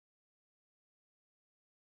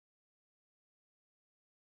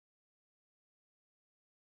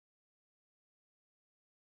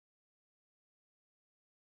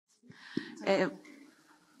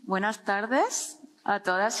Buenas tardes a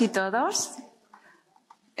todas y todos.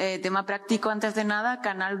 Tema práctico, antes de nada,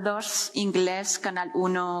 canal 2 inglés, canal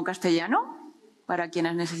 1 castellano, para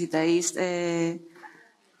quienes necesitáis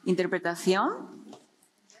interpretación.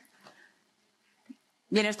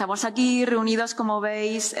 Bien, estamos aquí reunidos, como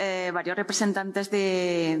veis, varios representantes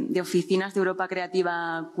de Oficinas de Europa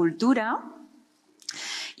Creativa Cultura.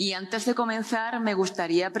 Y antes de comenzar, me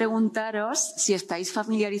gustaría preguntaros si estáis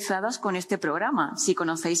familiarizados con este programa, si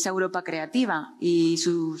conocéis a Europa Creativa y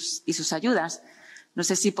sus ayudas. No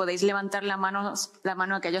sé si podéis levantar la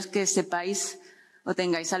mano aquellos que sepáis o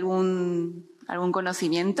tengáis algún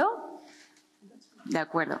conocimiento. De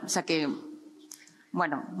acuerdo. O sea que,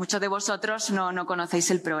 bueno, muchos de vosotros no conocéis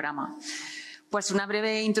el programa. Pues una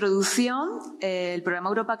breve introducción. El programa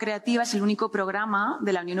Europa Creativa es el único programa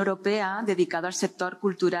de la Unión Europea dedicado al sector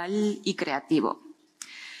cultural y creativo.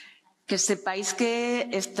 Que sepáis que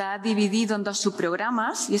está dividido en dos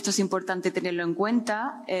subprogramas, y esto es importante tenerlo en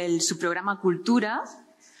cuenta. El subprograma Cultura,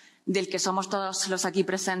 del que somos todos los aquí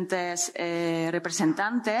presentes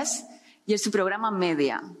representantes, y el subprograma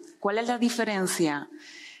Media. ¿Cuál es la diferencia?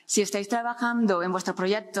 Si estáis trabajando en vuestros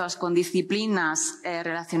proyectos con disciplinas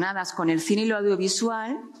relacionadas con el cine y lo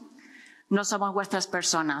audiovisual, no somos vuestras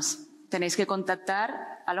personas. Tenéis que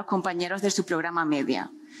contactar a los compañeros de su programa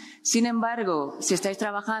Media. Sin embargo, si estáis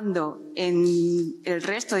trabajando en el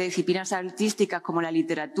resto de disciplinas artísticas como la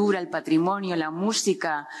literatura, el patrimonio, la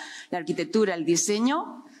música, la arquitectura, el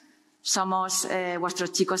diseño, somos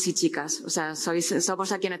vuestros chicos y chicas. O sea,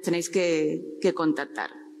 somos a quienes tenéis que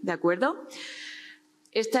contactar. ¿De acuerdo?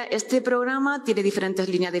 Este programa tiene diferentes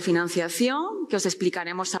líneas de financiación, que os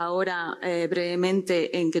explicaremos ahora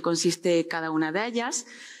brevemente en qué consiste cada una de ellas.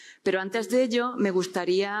 Pero antes de ello, me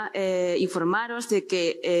gustaría informaros de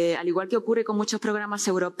que, al igual que ocurre con muchos programas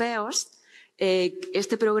europeos,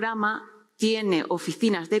 este programa tiene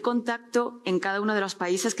oficinas de contacto en cada uno de los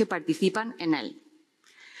países que participan en él.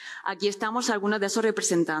 Aquí estamos algunos de esos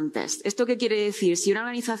representantes. ¿Esto qué quiere decir? Si una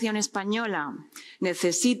organización española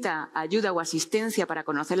necesita ayuda o asistencia para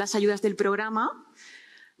conocer las ayudas del programa,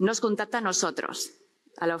 nos contacta a nosotros,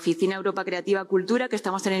 a la Oficina Europa Creativa Cultura, que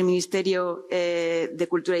estamos en el Ministerio de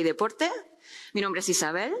Cultura y Deporte. Mi nombre es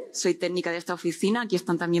Isabel, soy técnica de esta oficina. Aquí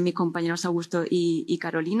están también mis compañeros Augusto y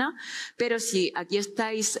Carolina. Pero si aquí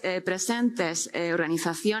estáis presentes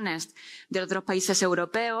organizaciones de otros países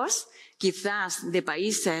europeos, quizás de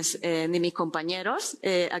países de mis compañeros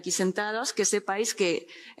aquí sentados, que sepáis que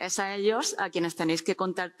es a ellos a quienes tenéis que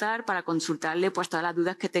contactar para consultarle pues, todas las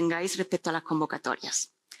dudas que tengáis respecto a las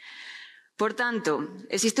convocatorias. Por tanto,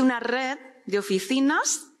 existe una red de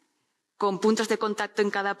oficinas con puntos de contacto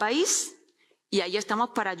en cada país y ahí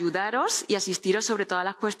estamos para ayudaros y asistiros sobre todas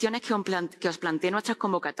las cuestiones que os planteen nuestras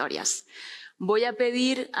convocatorias. Voy a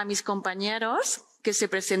pedir a mis compañeros que se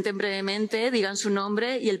presenten brevemente, digan su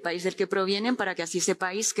nombre y el país del que provienen para que así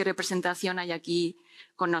sepáis qué representación hay aquí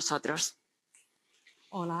con nosotros.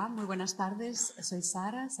 Hola, muy buenas tardes. Soy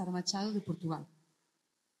Sara Machado de Portugal.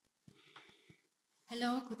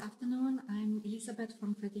 Hello, good afternoon. I'm Elisabeth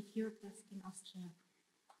from Creative Europeos in Austria.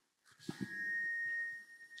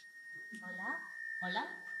 Hola.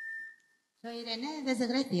 Soy Irene desde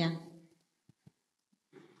Grecia.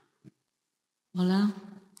 Hola.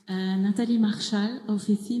 Nathalie Marchal,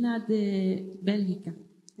 Oficina de Bélgica.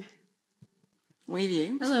 Muy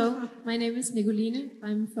bien. Hello, my name is Nicoline.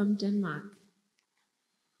 I'm from Denmark.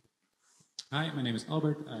 Hi, my name is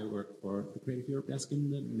Albert. I work for the Creative Europeos in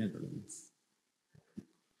the Netherlands.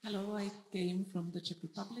 Hello, I came from the Czech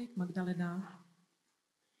Republic, Magdalena.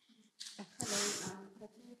 Hello, I'm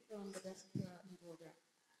Pacher from the diaspora in Bulgaria.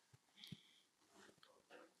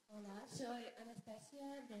 Hola, soy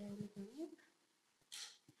Anastasia de Nicoline.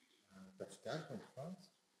 Pascal from France.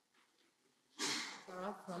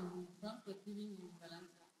 Sarah from France, but living in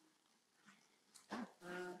Valencia.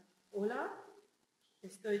 Hola,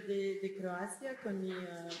 estoy de Croacia con mi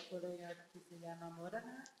colega que se llama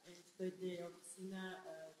Morana. Estoy de Oficina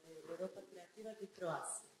de Europa Creativa de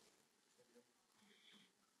Croacia.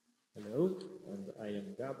 Hello, and I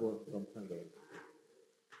am Gabor from Hungary.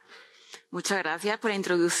 Muchas gracias por la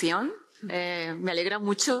introducción. Me alegra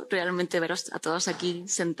mucho realmente veros a todos aquí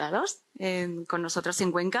sentados con nosotros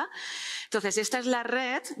en Cuenca. Entonces, esta es la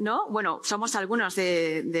red, ¿no? Bueno, somos algunos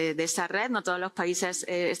de esa red, no todos los países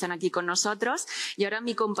están aquí con nosotros. Y ahora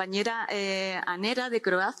mi compañera Anera de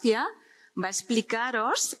Croacia va a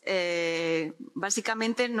explicaros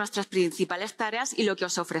básicamente nuestras principales tareas y lo que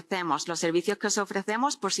os ofrecemos, los servicios que os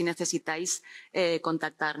ofrecemos por si necesitáis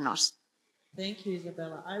contactarnos. Thank you,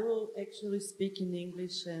 Isabella. I will actually speak in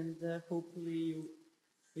English and hopefully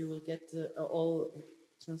you will get all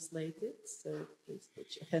translate it, so please put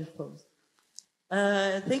your headphones.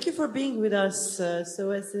 Thank you for being with us.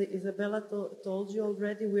 So as Isabella told you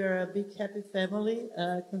already, we are a big happy family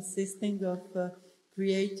consisting of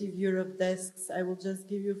Creative Europe desks. I will just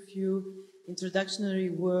give you a few introductory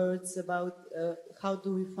words about how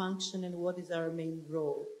do we function and what is our main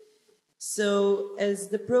role. So as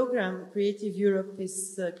the program Creative Europe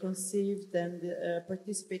is conceived and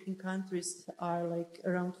participating countries are like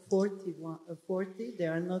around 40. They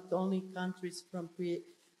are not only countries from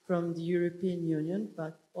the European Union,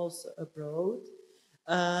 but also abroad.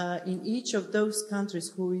 In each of those countries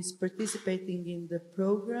who is participating in the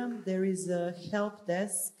program, there is a help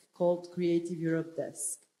desk called Creative Europe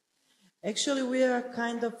Desk. Actually, we are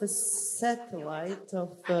kind of a satellite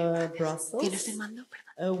of Brussels.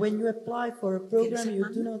 When you apply for a program, you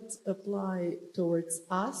do not apply towards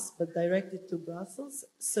us, but directly to Brussels.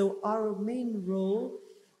 So our main role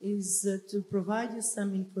is to provide you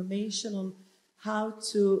some information on how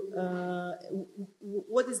to,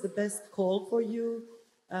 what is the best call for you,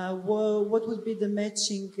 what would be the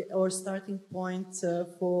matching or starting point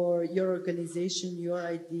for your organization, your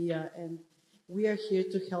idea, and we are here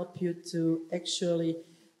to help you to actually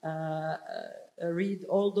read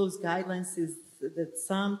all those guidelines that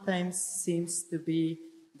sometimes seems to be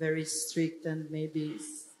very strict and maybe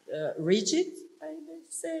rigid, I may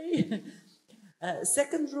say.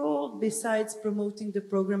 Second role, besides promoting the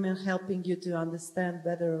program and helping you to understand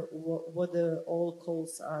better what all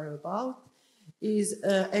calls are about, is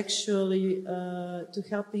actually to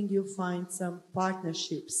helping you find some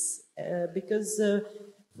partnerships. Because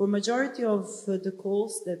for majority of the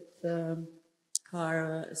calls that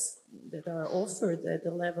are offered at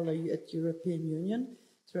the level at European Union,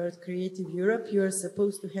 throughout Creative Europe, you are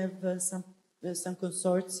supposed to have some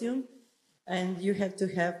consortium, and you have to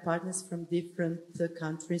have partners from different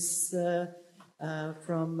countries,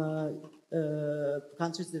 from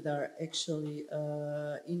countries that are actually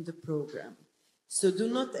in the program. So do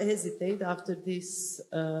not hesitate after this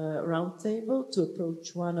roundtable to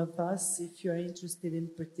approach one of us if you are interested in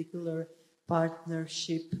particular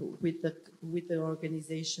partnership with the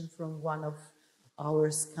organization from one of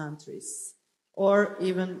our countries. Or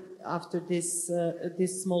even after this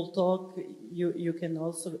small talk, you can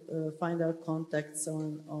also find our contacts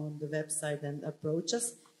on the website and approach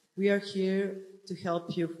us. We are here to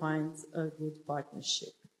help you find a good partnership.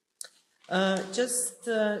 Just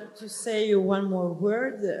to say one more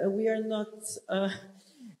word, we are not,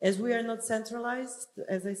 as we are not centralized,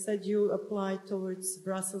 as I said, you apply towards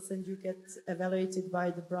Brussels and you get evaluated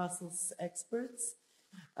by the Brussels experts.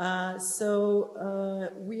 So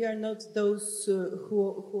we are not those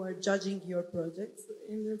who are judging your projects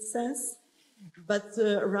in that sense, but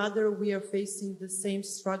rather we are facing the same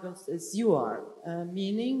struggles as you are,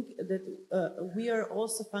 meaning that we are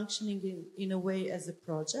also functioning in a way as a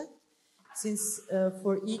project. Since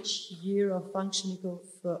for each year of functioning of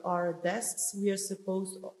our desks, we are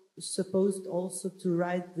supposed also to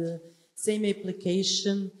write the same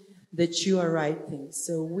application that you are writing.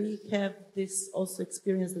 So we have this also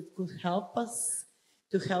experience that could help us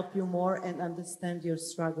to help you more and understand your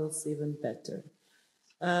struggles even better.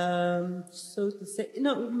 So to say,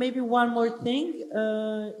 maybe one more thing.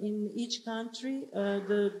 In each country,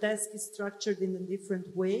 the desk is structured in a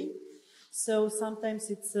different way. So sometimes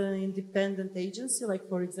it's an independent agency, like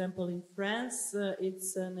for example in France,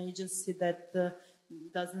 it's an agency that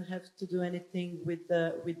doesn't have to do anything with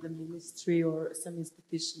the ministry or some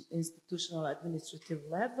institutional administrative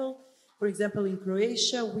level. For example, in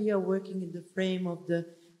Croatia, we are working in the frame of the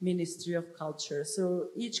Ministry of Culture.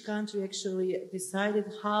 So each country actually decided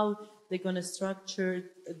how they're going to structure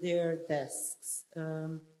their desks.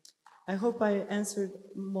 I hope I answered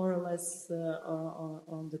more or less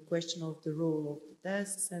on the question of the role of the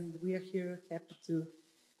desks, and we are here happy to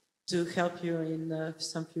help you in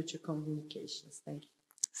some future communications. Thank you.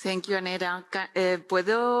 Thank you, Anera.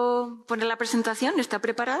 ¿Puedo poner la presentación? ¿Está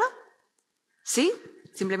preparada? ¿Sí?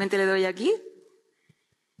 Simplemente le doy aquí.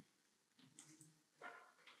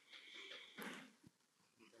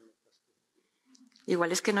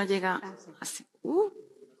 Igual es que no llega así.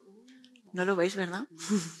 No lo veis, ¿verdad?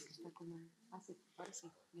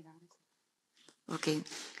 Ok.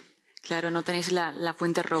 Claro, no tenéis la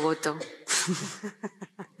fuente roboto,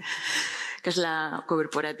 que es la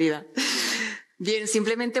corporativa. Bien,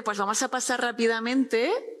 simplemente pues vamos a pasar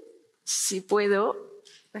rápidamente, si puedo.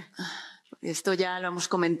 Esto ya lo hemos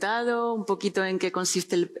comentado, un poquito en qué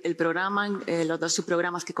consiste el programa, los dos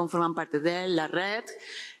subprogramas que conforman parte de él, la red.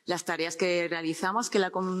 las tareas que realizamos, que la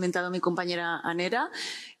ha comentado mi compañera Anera.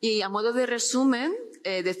 Y a modo de resumen,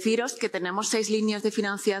 deciros que tenemos 6 líneas de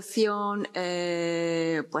financiación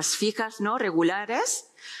pues fijas, ¿no? Regulares.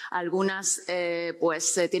 Algunas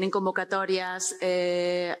tienen convocatorias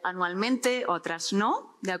anualmente, otras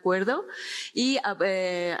no, ¿de acuerdo? Y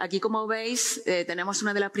aquí, como veis, tenemos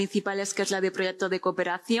una de las principales, que es la de proyectos de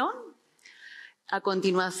cooperación. A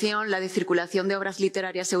continuación, la de circulación de obras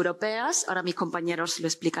literarias europeas. Ahora mis compañeros lo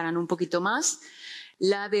explicarán un poquito más.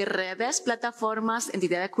 La de redes, plataformas,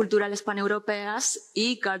 entidades culturales paneuropeas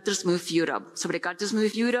y Cultures Move Europe. Sobre Cultures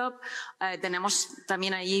Move Europe tenemos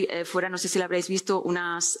también ahí fuera, no sé si lo habréis visto,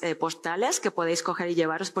 unas postales que podéis coger y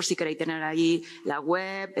llevaros por si queréis tener ahí la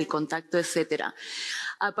web, el contacto, etcétera.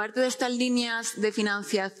 Aparte de estas líneas de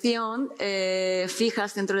financiación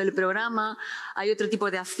fijas dentro del programa, hay otro tipo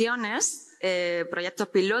de acciones, proyectos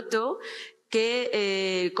piloto,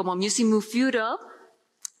 que como Music Move Europe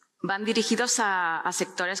van dirigidos a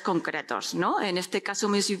sectores concretos, ¿no? En este caso,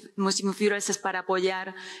 Music Move Europe es para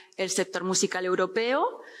apoyar el sector musical europeo.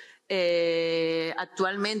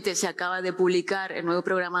 Actualmente se acaba de publicar el nuevo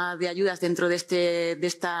programa de ayudas dentro de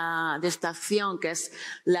esta acción, que es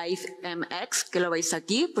Life MX, que lo veis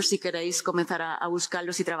aquí, por si queréis comenzar a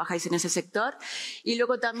buscarlo si trabajáis en ese sector. Y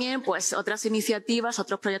luego también, pues, otras iniciativas,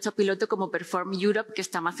 otros proyectos piloto como Perform Europe, que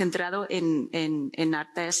está más centrado en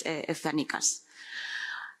artes escénicas.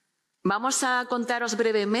 Vamos a contaros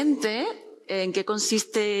brevemente en qué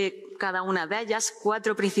consiste cada una de ellas,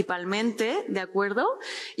 4 principalmente, ¿de acuerdo?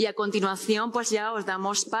 Y a continuación, pues ya os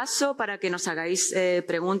damos paso para que nos hagáis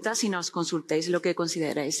preguntas y nos consultéis lo que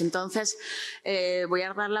consideréis. Entonces, voy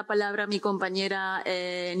a dar la palabra a mi compañera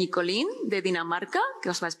Nicoline, de Dinamarca, que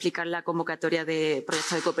os va a explicar la convocatoria de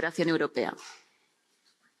proyectos de cooperación europea.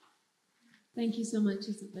 Thank you so much,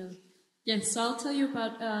 Isabel. Yes, so I'll tell you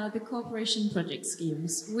about the cooperation project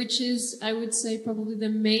schemes, which is, I would say, probably the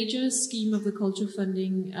major scheme of the culture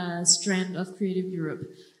funding strand of Creative Europe.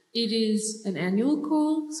 It is an annual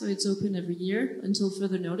call, so it's open every year until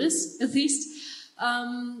further notice, at least.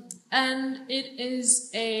 And it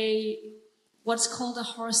is what's called a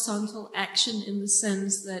horizontal action in the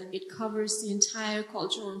sense that it covers the entire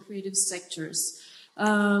cultural and creative sectors.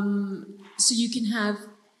 So you can have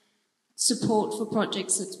support for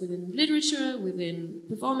projects that's within literature, within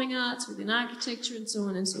performing arts, within architecture, and so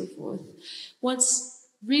on and so forth. What's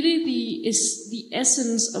really is the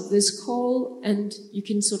essence of this call, and you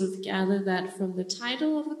can sort of gather that from the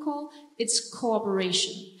title of the call, it's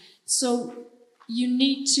cooperation. So you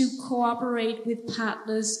need to cooperate with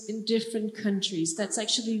partners in different countries. That's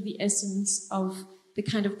actually the essence of the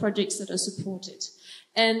kind of projects that are supported.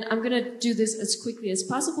 And I'm going to do this as quickly as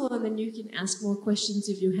possible, and then you can ask more questions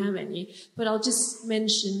if you have any. But I'll just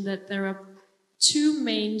mention that there are 2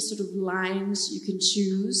 main sort of lines you can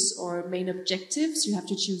choose, or main objectives. You have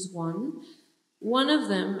to choose one. One of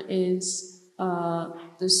them is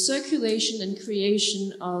the circulation and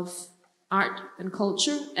creation of art and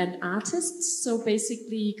culture and artists. So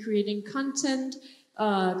basically creating content,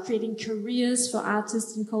 creating careers for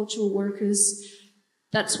artists and cultural workers.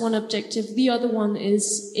 That's one objective. The other one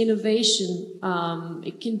is innovation.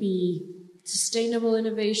 It can be sustainable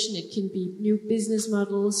innovation. It can be new business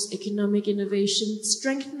models, economic innovation,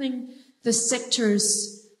 strengthening the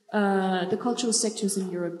sectors, the cultural sectors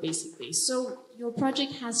in Europe, basically. So your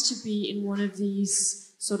project has to be in one of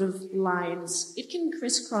these sort of lines. It can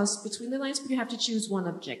crisscross between the lines, but you have to choose one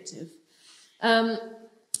objective.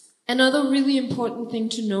 Another really important thing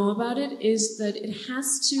to know about it is that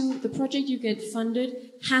the project you get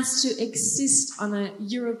funded has to exist on a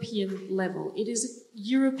European level. It is a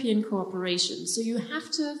European cooperation. So you have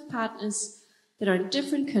to have partners that are in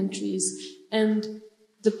different countries, and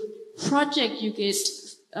the project you get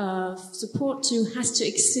support to has to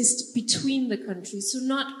exist between the countries. So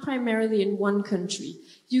not primarily in one country.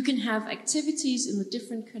 You can have activities in the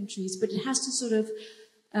different countries, but it has to sort of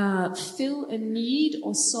fill a need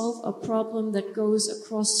or solve a problem that goes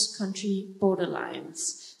across country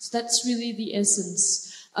borderlines. So that's really the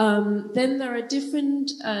essence. Then there are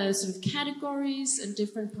different sort of categories and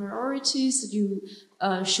different priorities that you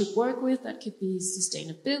should work with. That could be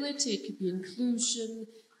sustainability, it could be inclusion,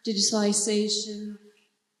 digitalization.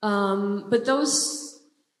 But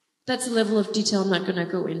that's a level of detail I'm not going to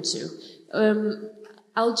go into.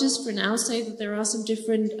 I'll just for now say that there are some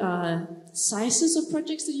different sizes of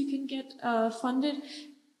projects that you can get funded,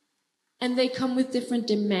 and they come with different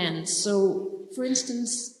demands. So, for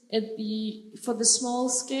instance, for the small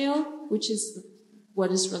scale, which is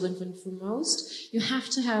what is relevant for most, you have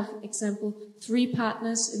to have, example, 3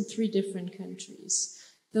 partners in 3 different countries.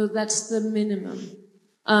 So that's the minimum.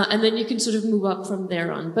 And then you can sort of move up from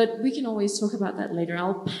there on. But we can always talk about that later.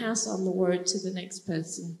 I'll pass on the word to the next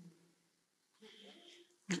person.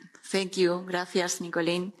 Thank you. Gracias,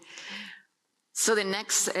 Nicoline. So the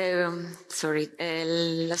next,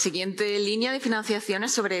 la siguiente línea de financiación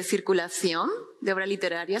es sobre circulación de obras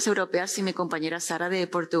literarias europeas y mi compañera Sara de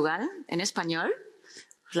Portugal, en español,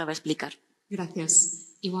 os la va a explicar.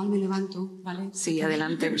 Gracias. Igual me levanto, ¿vale? Sí,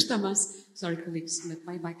 adelante. Me gusta más. Sorry, colleagues,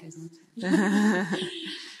 my back is not.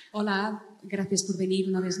 Hola, gracias por venir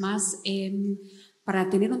una vez más. Para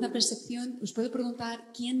tener una percepción, ¿os puedo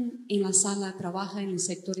preguntar quién en la sala trabaja en el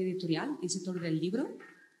sector editorial, en el sector del libro?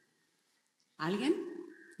 ¿Alguien?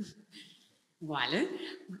 Vale.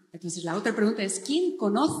 Entonces, la otra pregunta es, ¿quién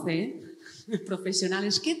conoce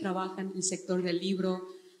profesionales que trabajan en el sector del libro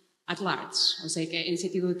at large? O sea, que en el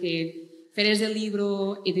sentido de que ferias del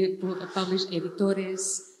libro, editores,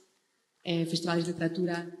 festivales de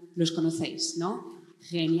literatura, los conocéis, ¿no?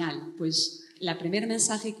 Genial. Pues el primer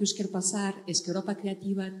mensaje que os quiero pasar es que Europa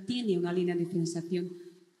Creativa tiene una línea de financiación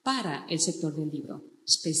para el sector del libro,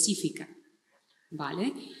 específica,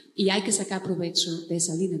 ¿vale? Y hay que sacar provecho de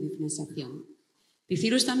esa línea de financiación.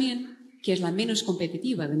 Deciros también que es la menos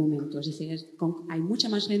competitiva de momento, es decir, hay mucha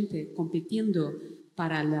más gente compitiendo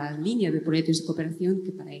para la línea de proyectos de cooperación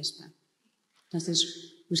que para esta.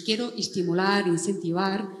 Entonces, os quiero estimular,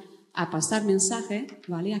 incentivar a pasar mensaje,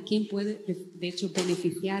 ¿vale?, a quien puede, de hecho,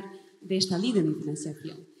 beneficiar de esta línea de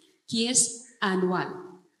financiación, que es anual,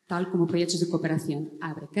 tal como proyectos de cooperación.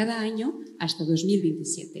 Abre cada año hasta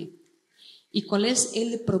 2027. ¿Y cuál es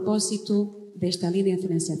el propósito de esta línea de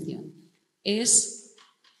financiación? Es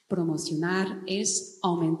promocionar, es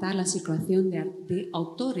aumentar la circulación de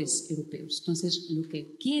autores europeos. Entonces, lo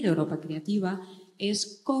que quiere Europa Creativa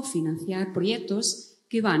es cofinanciar proyectos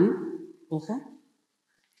que van, ojo,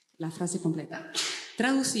 la frase completa,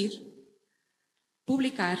 traducir,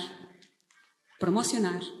 publicar,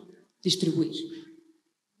 promocionar, distribuir.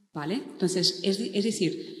 ¿Vale? Entonces, es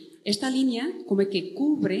decir, esta línea como que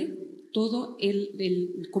cubre todo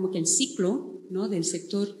como que el ciclo, ¿no?, del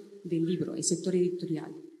sector del libro, el sector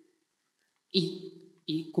editorial.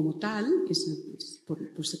 Y como tal,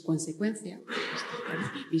 por consecuencia,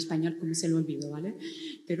 mi español como se lo olvido, ¿vale?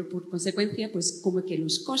 Pero por consecuencia, pues como que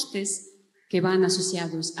los costes que van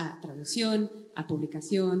asociados a traducción, a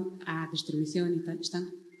publicación, a distribución y tal,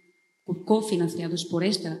 están cofinanciados por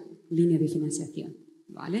esta línea de financiación,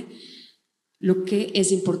 ¿vale? Lo que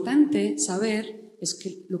es importante saber es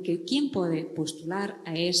que quien puede postular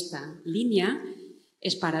a esta línea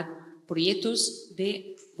es para proyectos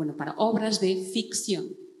para obras de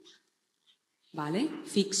ficción, ¿vale?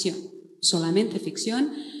 Ficción, solamente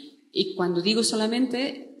ficción. Y cuando digo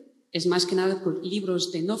solamente, es más que nada porque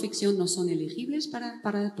libros de no ficción no son elegibles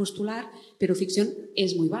para postular, pero ficción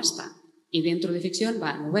es muy vasta. Y dentro de ficción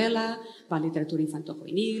va novela, va literatura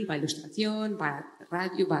infanto-juvenil, va ilustración, va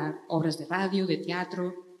radio, va obras de radio, de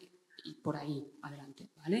teatro, y por ahí adelante,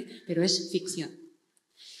 ¿vale? Pero es ficción.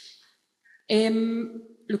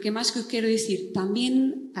 Lo que más que quiero decir,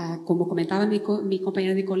 también, como comentaba mi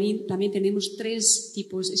compañera Nicoline, también tenemos 3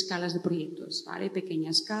 tipos, escalas de proyectos, ¿vale?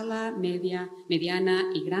 Pequeña escala, media, mediana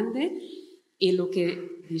y grande. Y lo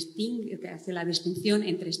que hace la distinción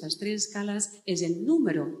entre estas 3 escalas es el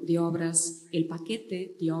número de obras, el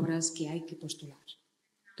paquete de obras que hay que postular.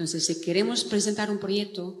 Entonces, si queremos presentar un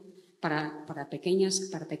proyecto para pequeña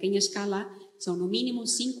escala, son un mínimo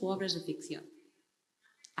 5 obras de ficción,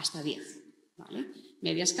 hasta 10, ¿vale?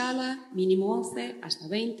 Media escala, mínimo 11, hasta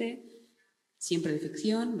 20, siempre de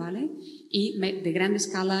ficción, ¿vale? Y de gran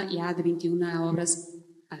escala ya de 21 obras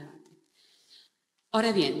adelante.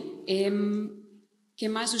 Ahora bien, ¿qué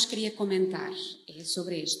más os quería comentar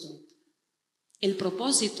sobre esto? El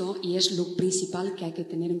propósito, y es lo principal que hay que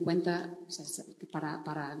tener en cuenta, o sea,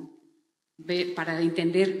 para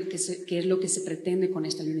entender qué es lo que se pretende con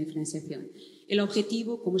esta línea de financiación. El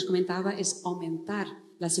objetivo, como os comentaba, es aumentar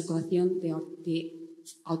la circulación de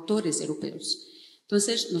autores europeos.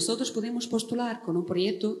 Entonces, nosotros podemos postular con un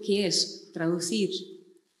proyecto que es traducir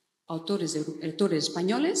autores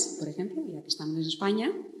españoles, por ejemplo, ya que estamos en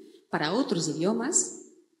España, para otros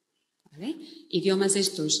idiomas, ¿vale? Idiomas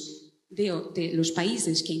estos de los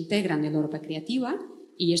países que integran la Europa Creativa,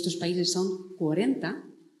 y estos países son 40,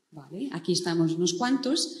 ¿vale? Aquí estamos unos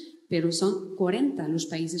cuantos, pero son 40 los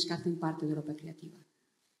países que hacen parte de Europa Creativa.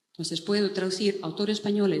 Entonces, puedo traducir autores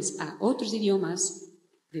españoles a otros idiomas,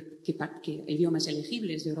 idiomas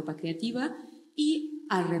elegibles de Europa Creativa, y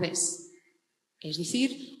al revés. Es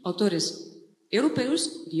decir, autores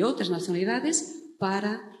europeos de otras nacionalidades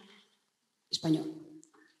para español,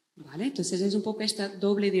 ¿vale? Entonces, es un poco esta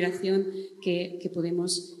doble dirección que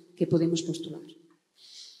podemos postular.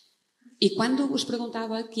 Y cuando os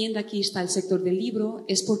preguntaba quién de aquí está el sector del libro,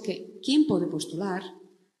 es porque quien puede postular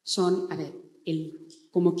son,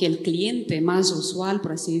 como que el cliente más usual,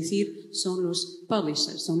 por así decir, son los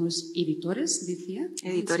publishers, son los editores, decía.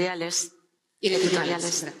 Editoriales.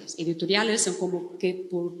 Editoriales, gracias. Editoriales son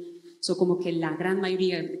como que la gran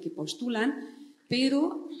mayoría que postulan,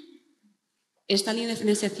 pero esta línea de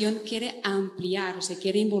financiación quiere ampliar, se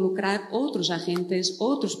quiere involucrar otros agentes,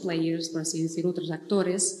 otros players, por así decir, otros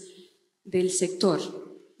actores del sector.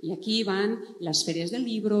 Y aquí van las ferias del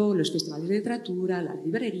libro, los festivales de literatura, las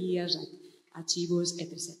librerías, archivos,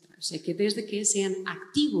 etc. O sea que desde que sean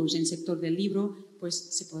activos en el sector del libro, pues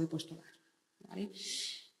se puede postular, ¿vale?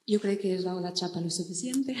 Yo creo que he dado la chapa lo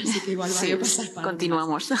suficiente, así que igual voy a pasar para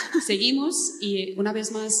continuamos. Seguimos y una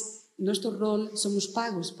vez más, nuestro rol, somos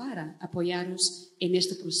pagos para apoyaros en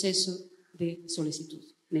este proceso de solicitud,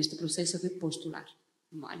 en este proceso de postular.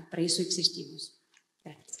 Vale, para eso existimos.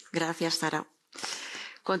 Gracias. Gracias, Sara.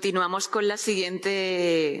 Continuamos con la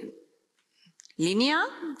siguiente línea,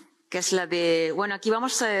 que es la de... Bueno, aquí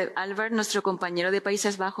vamos a... Albert, nuestro compañero de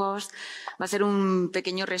Países Bajos, va a hacer un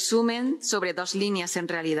pequeño resumen sobre dos líneas en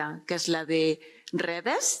realidad, que es la de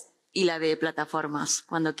redes y la de plataformas.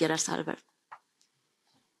 Cuando quieras, Albert.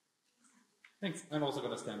 Thanks. I'm also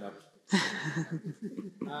going to stand up.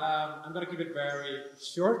 I'm going to keep it very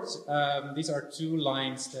short. These are two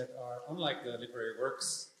lines that are, unlike the literary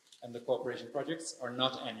works and the cooperation projects, are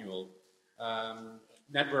not annual.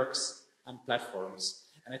 Networks and platforms.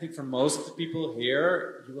 And I think for most of the people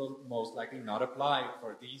here, you will most likely not apply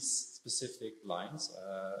for these specific lines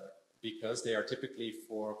because they are typically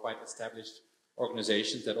for quite established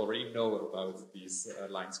organizations that already know about these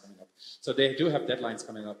lines coming up. So they do have deadlines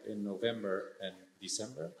coming up in November and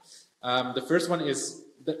December. The first one is,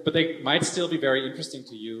 but they might still be very interesting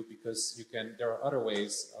to you because there are other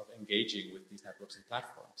ways of engaging with these networks and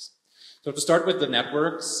platforms. So to start with the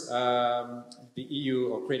networks, the EU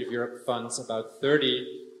or Creative Europe funds about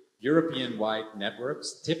 30 European-wide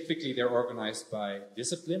networks. Typically they're organized by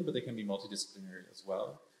discipline, but they can be multidisciplinary as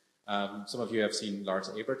well. Some of you have seen Lars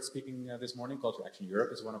Ebert speaking this morning. Culture Action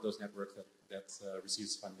Europe is one of those networks that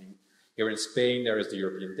receives funding. Here in Spain, there is the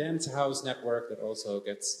European Dance House network that also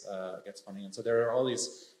gets funding. And so there are all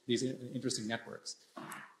these interesting networks.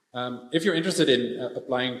 If you're interested in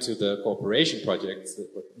applying to the cooperation projects that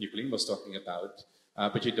what Nicoline was talking about,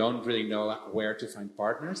 but you don't really know where to find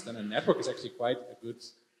partners, then a network is actually quite a good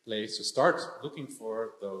place to start looking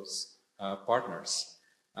for those partners.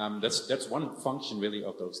 That's one function really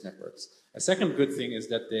of those networks. A second good thing is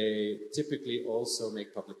that they typically also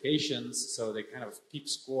make publications, so they kind of keep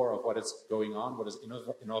score of what is going on, what is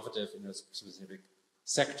innovative in a specific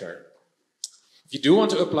sector. If you do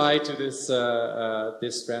want to apply to this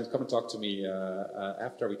strand, come and talk to me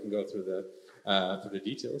after. We can go through the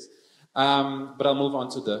details. But I'll move on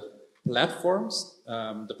to the platforms.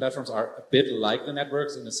 The platforms are a bit like the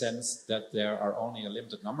networks in the sense that there are only a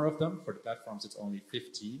limited number of them. For the platforms, it's only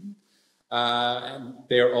 15. And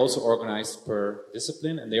they are also organized per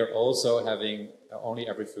discipline, and they are also having only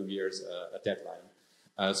every few years a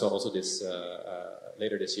deadline. So also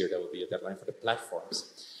later this year, there will be a deadline for the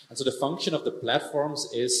platforms. And so the function of the platforms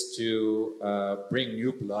is to bring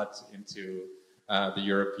new blood into the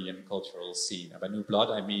European cultural scene. And by new blood,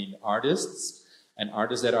 I mean artists, and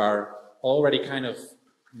artists that are already kind of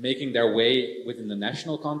making their way within the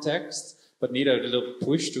national context, but need a little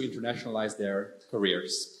push to internationalize their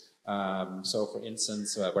careers. So for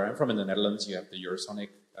instance, where I'm from in the Netherlands, you have the Eurosonic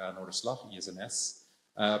Noorderslag, ESNS,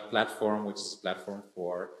 platform, which is a platform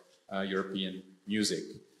for European music.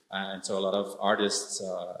 And so a lot of artists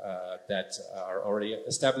that are already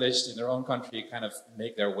established in their own country kind of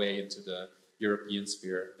make their way into the European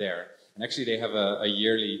sphere there. And actually they have a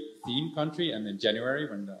yearly theme country, and in January,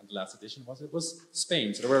 when the last edition was, it was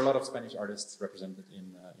Spain. So there were a lot of Spanish artists represented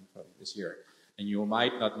in this year. And you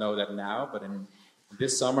might not know that now, but in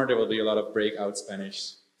this summer there will be a lot of breakout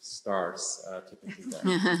Spanish stars typically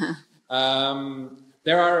there.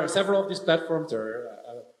 There are several of these platforms. There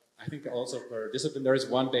are, I think also per discipline, there is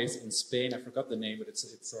one based in Spain. I forgot the name, but it's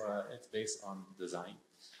based on design.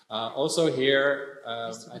 Also here,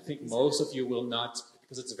 I think most of you will not,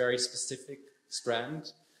 because it's a very specific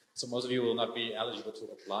strand, so most of you will not be eligible to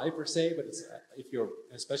apply per se, but it's, if you're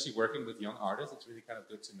especially working with young artists, it's really kind of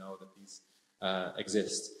good to know that these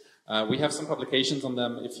exist. We have some publications on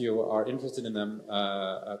them. If you are interested in them,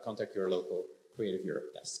 contact your local Creative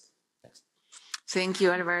Europe desk. Thanks. Thank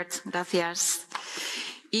you, Albert. Gracias.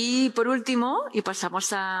 Y por último, y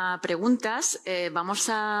pasamos a preguntas, vamos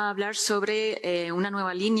a hablar sobre una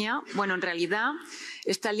nueva línea. Bueno, en realidad,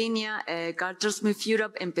 esta línea, Cultures Move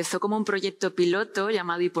Europe, empezó como un proyecto piloto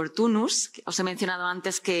llamado Opportunus. Os he mencionado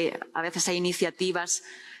antes que a veces hay iniciativas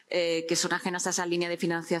que son ajenas a esa línea de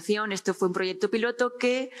financiación. Esto fue un proyecto piloto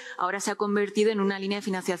que ahora se ha convertido en una línea de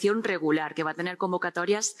financiación regular, que va a tener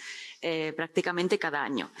convocatorias prácticamente cada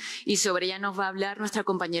año. Y sobre ella nos va a hablar nuestra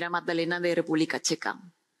compañera Magdalena de República Checa.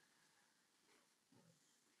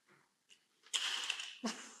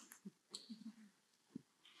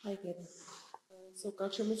 Hi again. So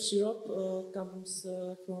Culture Moves Europe comes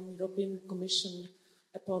from European Commission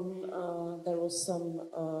upon there was some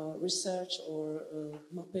research or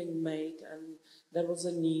mapping made, and there was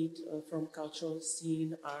a need from cultural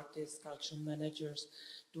scene, artists, cultural managers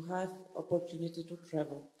to have opportunity to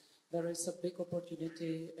travel. There is a big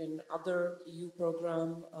opportunity in other EU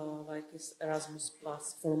program like Erasmus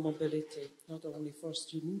Plus for mobility, not only for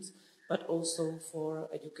students, but also for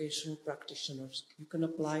educational practitioners. You can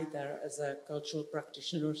apply there as a cultural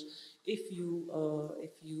practitioners if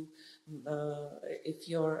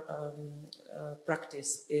your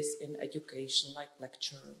practice is in education, like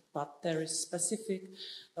lecture. But there is specific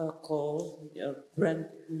call, brand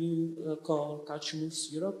new call, Culture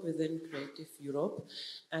Moves Europe within Creative Europe,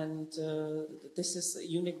 and this is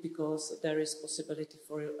unique because there is possibility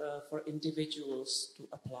for individuals to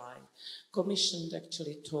apply. Commission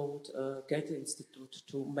actually told Goethe Institute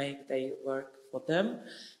to make their work for them,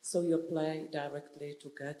 so you apply directly to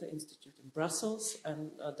Goethe Institute in Brussels, and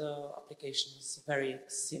the application is very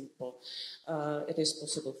simple. It is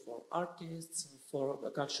possible for artists, for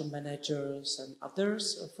cultural managers and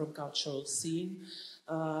others from cultural scene.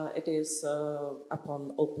 It is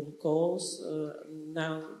upon open calls.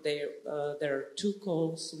 Now there are two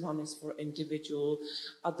calls. One is for individual,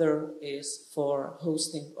 other is for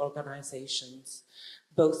hosting organizations.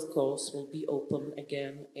 Both calls will be open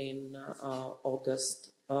again in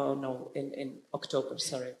in October,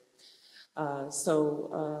 sorry.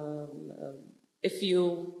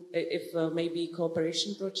 If maybe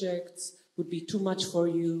cooperation projects would be too much for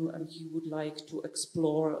you and you would like to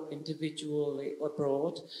explore individually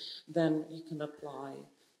abroad, then you can apply.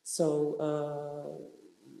 So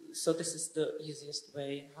this is the easiest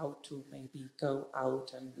way how to maybe go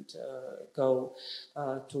out and go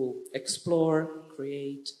to explore,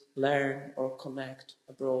 create, learn or connect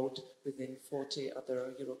abroad within 40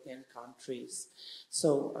 other European countries.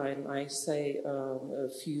 So I say a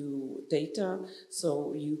few data,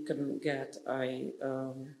 so you can get a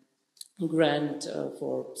grant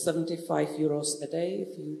for 75 euros a day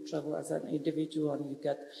if you travel as an individual, and you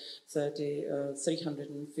get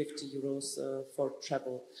 350 euros for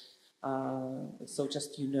travel. So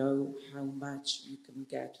just how much you can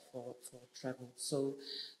get for travel. So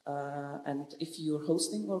and if you're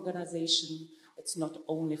hosting organization, it's not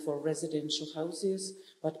only for residential houses,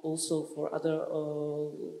 but also for other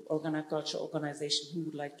cultural organizations who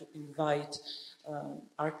would like to invite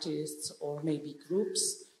artists or maybe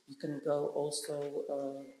groups. You can go also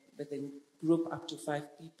within group up to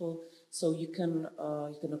 5 people. So you can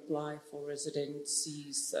apply for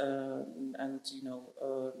residencies and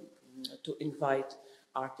to invite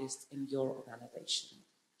artists in your organization.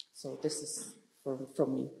 So this is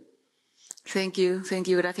from me. Thank you.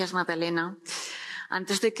 Gracias, Magdalena.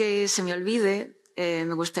 Antes de que se me olvide,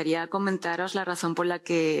 me gustaría comentaros la razón por la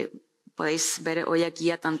que podéis ver hoy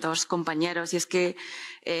aquí a tantos compañeros, y es que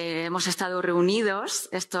hemos estado reunidos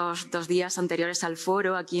estos 2 días anteriores al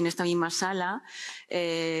foro, aquí en esta misma sala,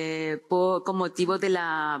 con motivo de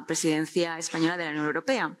la presidencia española de la Unión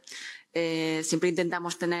Europea. Siempre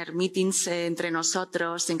intentamos tener meetings entre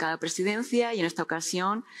nosotros en cada presidencia, y en esta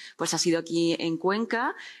ocasión pues ha sido aquí en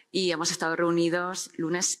Cuenca y hemos estado reunidos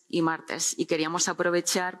lunes y martes, y queríamos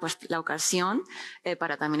aprovechar pues la ocasión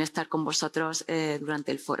para también estar con vosotros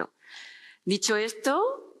durante el foro. Dicho esto,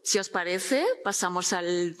 si os parece, pasamos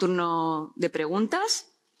al turno de preguntas,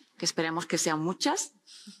 que esperamos que sean muchas.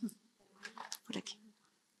 Por aquí.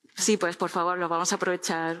 Sí, pues por favor, lo vamos a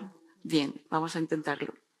aprovechar bien, vamos a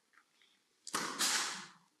intentarlo.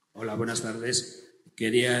 Hola, buenas tardes.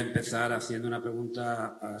 Quería empezar haciendo una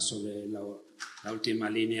pregunta sobre la última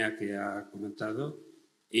línea que ha comentado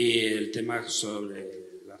y el tema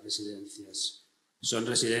sobre las residencias. Son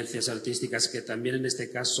residencias artísticas que también en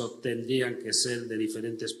este caso tendrían que ser de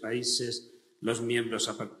diferentes países los miembros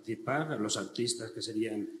a participar, los artistas que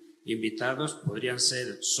serían invitados, podrían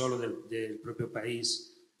ser solo del propio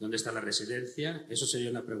país donde está la residencia. Eso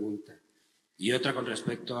sería una pregunta. Y otra con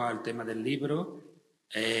respecto al tema del libro,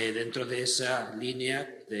 dentro de esa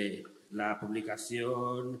línea de la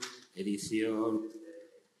publicación, edición,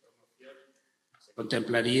 ¿Se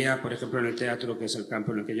contemplaría, por ejemplo, en el teatro, que es el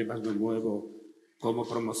campo en el que yo más me muevo, como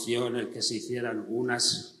promoción el que se hicieran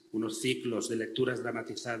unos ciclos de lecturas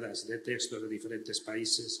dramatizadas de textos de diferentes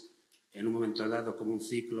países en un momento dado, como un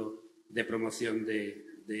ciclo de promoción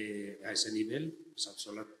a ese nivel?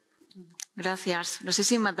 Gracias. No sé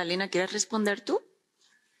si Magdalena, ¿quieres responder tú?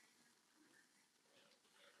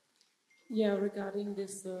 Yeah, regarding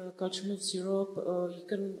this Culture Moves Europe,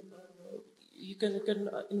 you can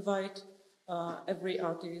invite every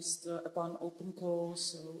artist upon open call,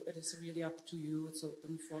 so it is really up to you. It's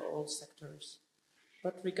open for all sectors.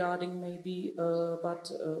 But regarding maybe,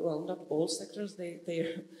 well, not all sectors, they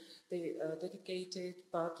dedicated,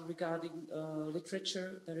 but regarding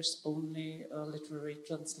literature, there is only literary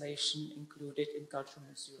translation included in Culture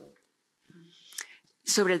Moves Europe.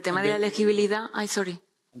 Sobre el tema de la elegibilidad, sorry.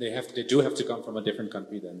 They do have to come from a different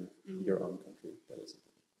country than your own country. That is it.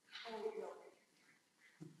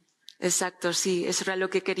 Exacto, sí, eso era lo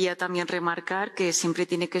que quería también remarcar, que siempre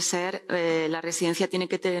tiene que ser, la residencia tiene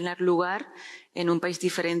que tener lugar en un país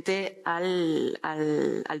diferente al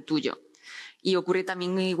tuyo. Y ocurre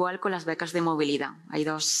también igual con las becas de movilidad. Hay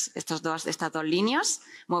estas dos líneas,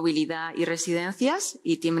 movilidad y residencias,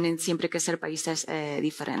 y tienen siempre que ser países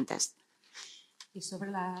diferentes. Y sobre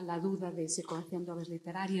la duda de circulación de obras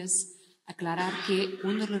literarias, aclarar que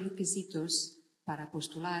uno de los requisitos para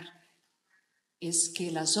postular es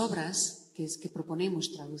que las obras que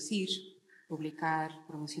proponemos traducir, publicar,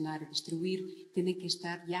 promocionar y distribuir tienen que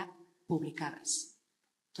estar ya publicadas.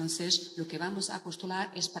 Entonces, lo que vamos a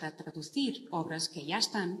postular es para traducir obras que ya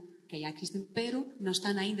existen, pero no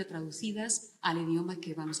están ainda traducidas al idioma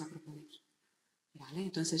que vamos a proponer. ¿Vale?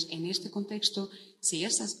 Entonces, en este contexto, si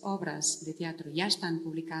esas obras de teatro ya están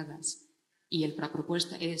publicadas y la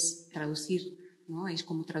propuesta es traducir, ¿no? Es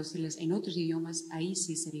como traducirlas en otros idiomas, ahí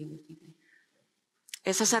sí sería elegible.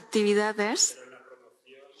 Esas actividades...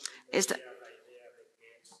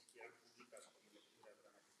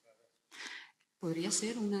 Podría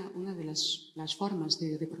ser una de las formas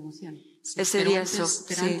de promoción. Sí, sería eso.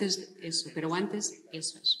 Pero antes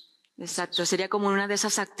eso es. Exacto, sería como una de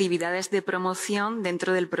esas actividades de promoción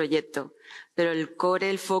dentro del proyecto. Pero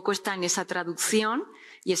el foco está en esa traducción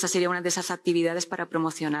y esa sería una de esas actividades para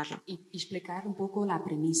promocionarlo. Y explicar un poco la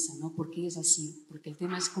premisa, ¿no? ¿Por qué es así? Porque el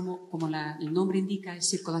tema es como el nombre indica, es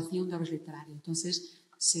circulación de obras literarias. Entonces,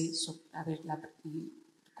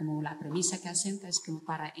 como la premisa que asenta es que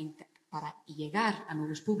para llegar a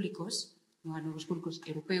nuevos públicos, ¿no? A nuevos públicos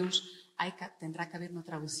europeos, tendrá que haber una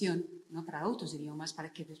traducción, ¿no? Para otros idiomas,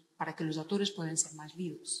 para que los autores puedan ser más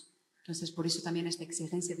vivos. Entonces, por eso también esta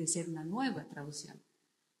exigencia de ser una nueva traducción.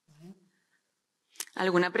 ¿Vale?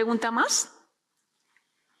 ¿Alguna pregunta más?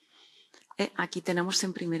 Aquí tenemos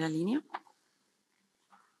en primera línea.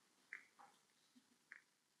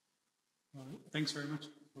 Thanks very much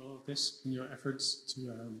for all of this and your efforts to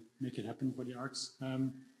make it happen for the arts.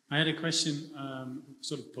 I had a question,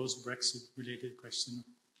 sort of post-Brexit related question.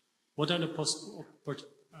 What are the possible...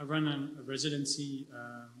 I run a residency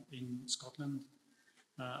in Scotland.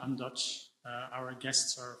 I'm Dutch. Our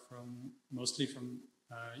guests are mostly from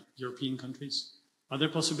European countries. Are there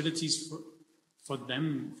possibilities for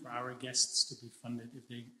our guests to be funded if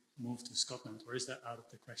they move to Scotland, or is that out of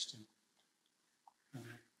the question?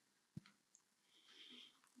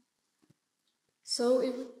 So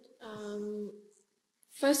it would...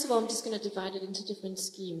 First of all, I'm just going to divide it into different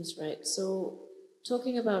schemes, right? So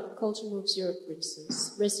talking about Culture Moves Europe, for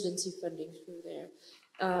instance, residency funding through there,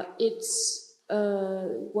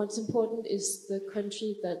 what's important is the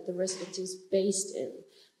country that the residency is based in.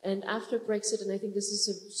 And after Brexit, and I think this is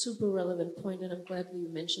a super relevant point, and I'm glad you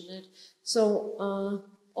mentioned it. So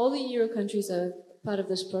all the Euro countries are part of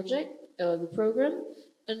this project, the program,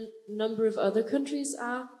 and a number of other countries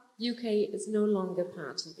are. UK is no longer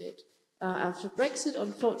part of it. After Brexit,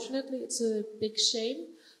 unfortunately, it's a big shame.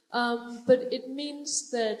 But it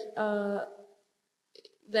means that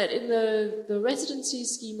that in the residency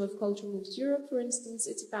scheme of Culture Moves Europe, for instance,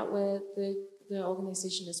 it's about where the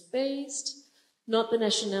organization is based, not the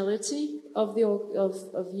nationality of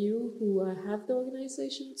you who have the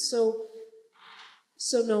organization. So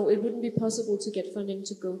no, it wouldn't be possible to get funding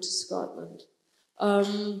to go to Scotland.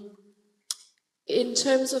 In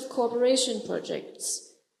terms of cooperation projects,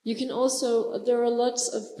 you can also, there are lots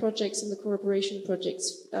of projects in the cooperation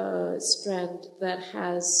projects strand that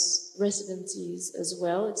has residencies as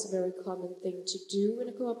well. It's a very common thing to do in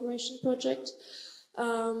a cooperation project.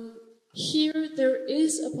 Here, there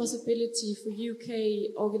is a possibility for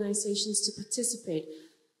UK organizations to participate.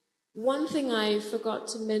 One thing I forgot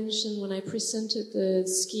to mention when I presented the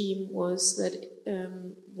scheme was that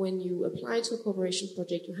when you apply to a cooperation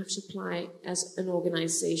project, you have to apply as an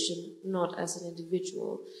organization, not as an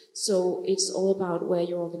individual. So it's all about where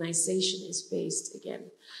your organization is based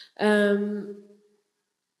again.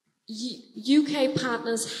 UK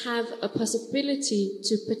partners have a possibility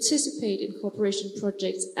to participate in cooperation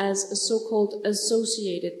projects as a so-called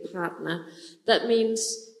associated partner. That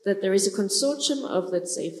means that there is a consortium of,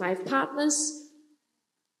 let's say, 5 partners.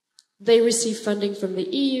 They receive funding from the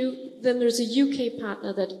EU. Then there's a UK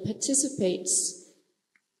partner that participates,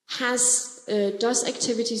 does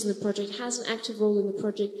activities in the project, has an active role in the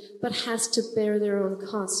project, but has to bear their own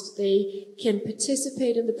cost. They can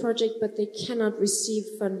participate in the project, but they cannot receive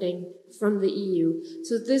funding from the EU.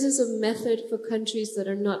 So this is a method for countries that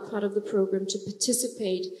are not part of the program to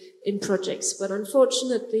participate in projects. But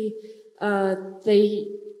unfortunately, they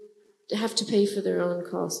have to pay for their own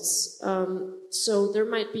costs. So there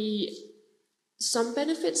might be some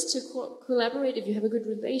benefits to collaborate if you have a good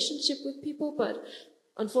relationship with people, but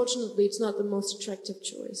unfortunately it's not the most attractive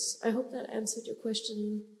choice. I hope that answered your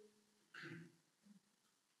question.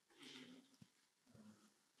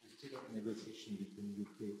 Still a negotiation between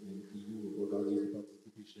UK and EU regarding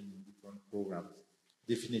participation in different programs.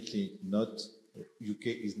 Definitely not. UK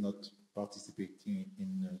is not participating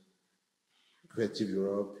in Creative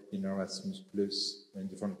Europe, in Erasmus Plus, and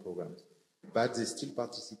different programs. But they still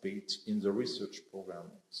participate in the research program.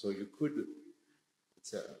 So you could,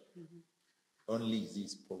 it's only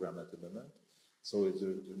this program at the moment. So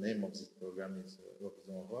the name of this program is Oficinas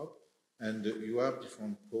Europa, and you have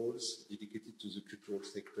different poles dedicated to the cultural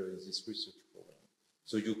sector in this research program.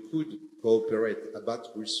 So you could cooperate about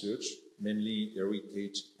research, mainly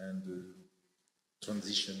heritage and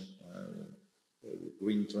transition,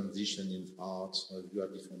 green transition in art. You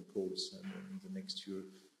have different calls in the next year.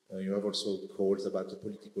 You have also calls about the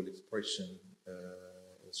political expression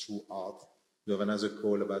through art. You have another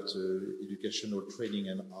call about educational training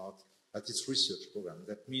and art at this research program.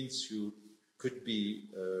 That means you could be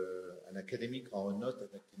an academic or not an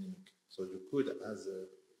academic. So you could, as a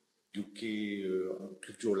UK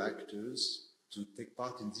cultural actors, to take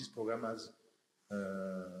part in this program as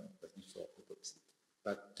before,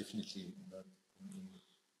 but definitely not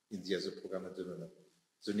in the other program at the moment.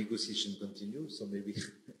 The negotiation continues, so maybe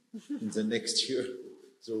in the next year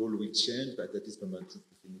the rule will change, but at this moment it's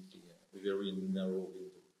definitely a very narrow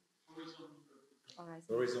window.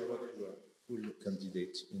 Horizon what you are full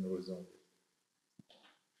candidate in Horizon.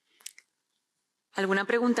 ¿Alguna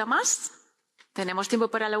pregunta más? ¿Tenemos tiempo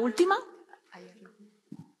para la última?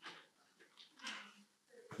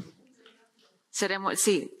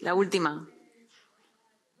 Sí, la última.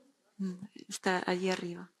 Está allí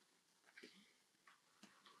arriba.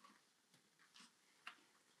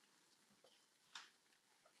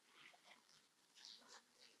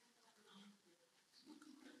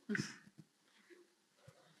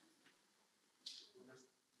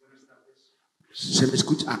 ¿Se me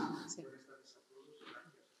escucha? Ah. Sí.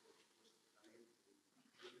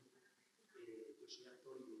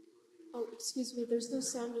 Oh, excuse me, there's no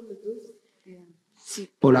sound in the booth. Yeah. Sí.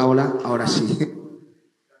 Hola, hola, ahora sí.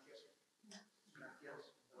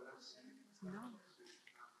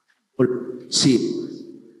 Sí.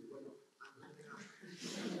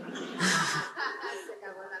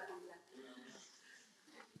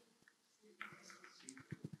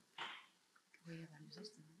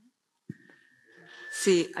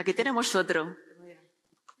 Sí, aquí tenemos otro.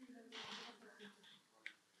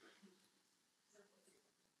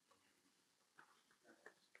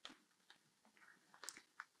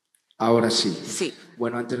 Ahora sí. Sí.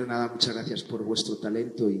 Bueno, antes de nada, muchas gracias por vuestro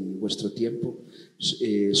talento y vuestro tiempo.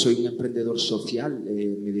 Soy un emprendedor social,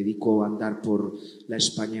 me dedico a andar por la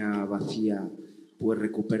España vacía, pues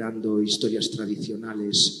recuperando historias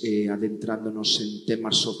tradicionales, adentrándonos en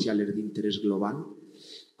temas sociales de interés global,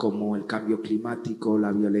 como el cambio climático,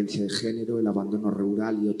 la violencia de género, el abandono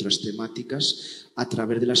rural y otras temáticas, a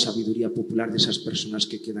través de la sabiduría popular de esas personas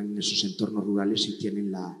que quedan en esos entornos rurales y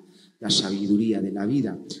tienen la sabiduría de la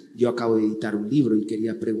vida. Yo acabo de editar un libro y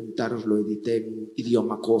quería preguntaros, lo edité en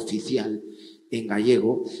idioma cooficial, en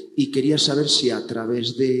gallego, y quería saber si a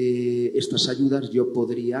través de estas ayudas yo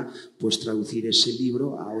podría pues traducir ese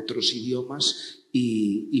libro a otros idiomas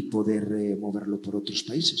y poder moverlo por otros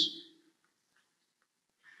países.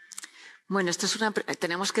 Bueno, esto es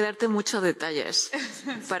tenemos que darte muchos detalles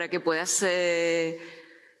para que puedas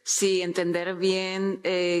entender bien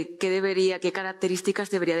qué características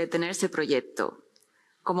debería de tener ese proyecto.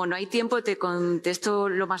 Como no hay tiempo, te contesto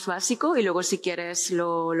lo más básico y luego si quieres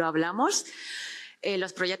lo hablamos.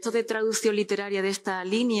 Los proyectos de traducción literaria de esta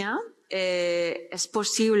línea es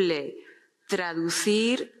posible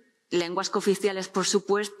traducir lenguas cooficiales, por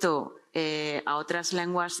supuesto, a otras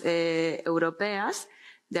lenguas europeas,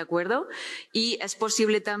 ¿de acuerdo? Y es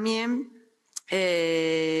posible también,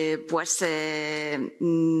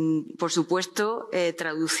 por supuesto,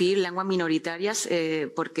 traducir lenguas minoritarias,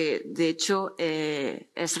 porque, de hecho,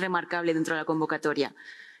 es remarcable dentro de la convocatoria,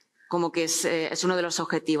 como que es uno de los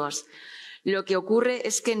objetivos. Lo que ocurre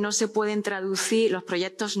es que no se pueden traducir, los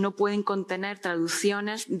proyectos no pueden contener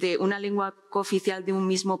traducciones de una lengua cooficial de un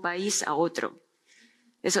mismo país a otro.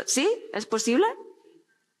 ¿Eso sí? ¿Es posible?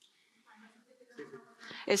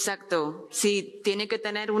 Exacto. Sí, tiene que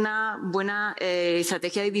tener una buena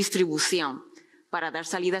estrategia de distribución para dar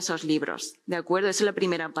salida a esos libros. ¿De acuerdo? Esa es la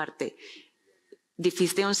primera parte.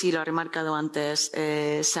 Difusión, sí, lo ha remarcado antes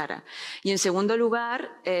Sara. Y en segundo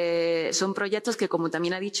lugar, son proyectos que, como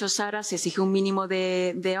también ha dicho Sara, se exige un mínimo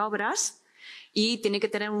de obras y tiene que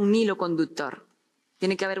tener un hilo conductor.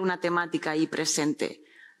 Tiene que haber una temática ahí presente.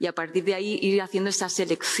 Y a partir de ahí ir haciendo esa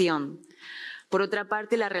selección. Por otra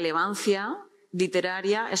parte, la relevancia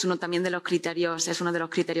literaria es uno también de los criterios, es uno de los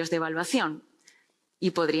criterios de evaluación.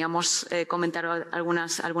 Y podríamos comentar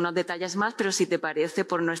algunos detalles más, pero si te parece,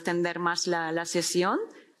 por no extender más la sesión.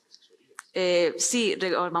 Sí,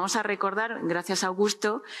 os vamos a recordar, gracias a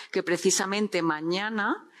Augusto, que precisamente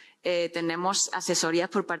mañana tenemos asesorías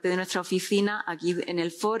por parte de nuestra oficina aquí en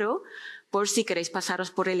el foro, por si queréis pasaros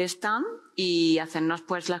por el stand y hacernos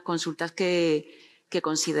pues las consultas que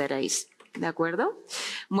consideréis. ¿De acuerdo?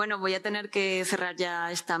 Bueno, voy a tener que cerrar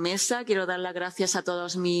ya esta mesa. Quiero dar las gracias a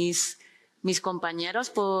todos mis compañeros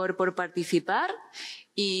por participar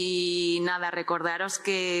y nada, recordaros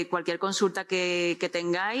que cualquier consulta que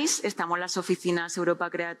tengáis, estamos en las oficinas Europa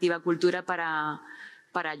Creativa Cultura para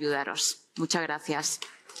ayudaros. Muchas gracias.